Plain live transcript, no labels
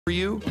for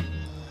you?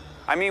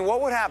 I mean,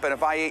 what would happen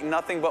if I ate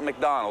nothing but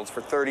McDonald's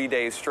for 30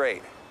 days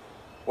straight?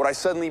 Would I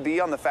suddenly be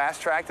on the fast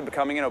track to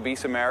becoming an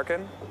obese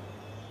American?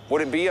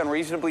 Would it be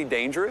unreasonably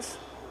dangerous?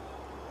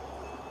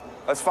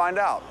 Let's find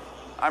out.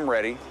 I'm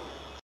ready.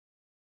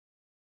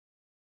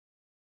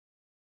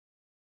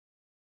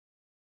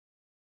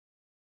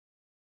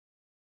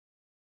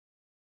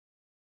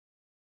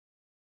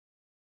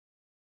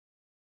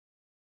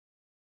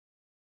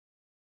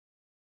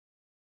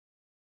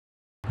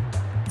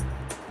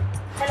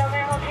 Hello,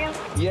 may I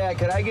help you? Yeah,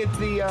 could I get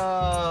the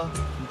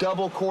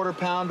double quarter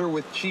pounder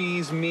with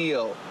cheese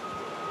meal?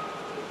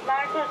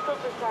 Large or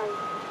supersize?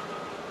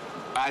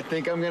 I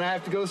think I'm gonna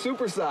have to go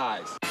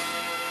supersize.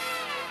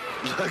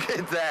 Look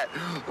at that.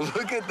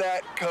 Look at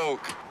that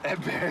Coke.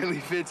 That barely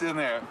fits in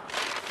there.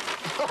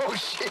 Oh,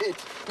 shit.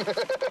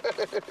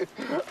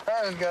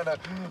 I'm gonna...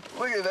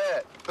 Look at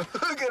that.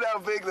 Look at how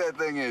big that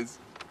thing is.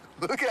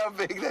 Look how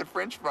big that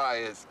French fry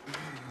is.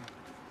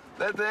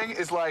 That thing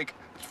is like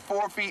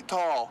 4 feet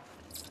tall.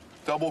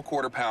 Double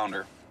quarter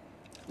pounder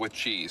with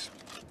cheese.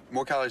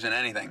 More calories than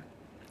anything.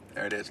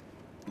 There it is.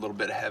 A little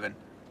bit of heaven.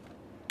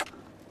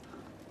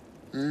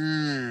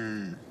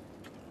 Mmm.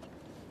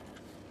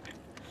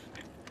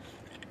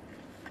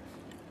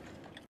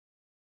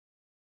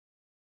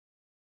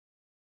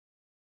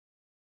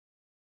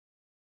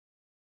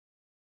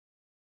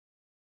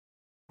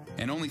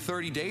 In only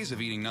 30 days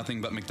of eating nothing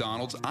but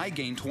McDonald's, I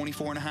gained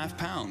 24.5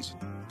 pounds.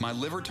 My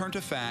liver turned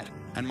to fat,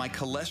 and my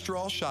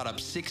cholesterol shot up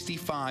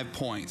 65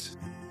 points.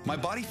 My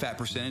body fat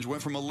percentage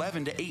went from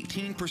 11 to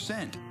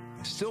 18%,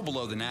 still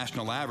below the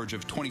national average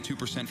of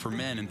 22% for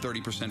men and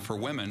 30% for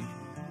women.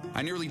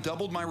 I nearly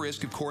doubled my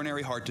risk of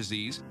coronary heart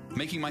disease,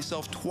 making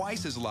myself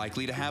twice as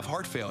likely to have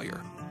heart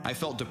failure. I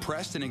felt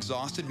depressed and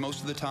exhausted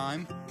most of the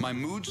time, my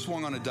mood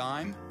swung on a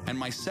dime, and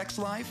my sex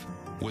life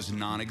was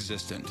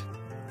non-existent.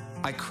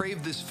 I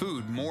craved this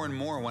food more and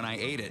more when I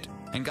ate it,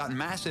 and got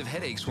massive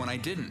headaches when I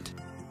didn't.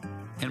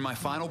 In my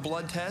final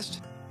blood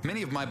test,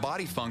 many of my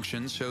body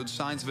functions showed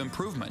signs of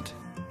improvement,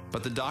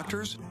 but the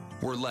doctors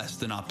were less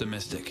than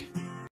optimistic.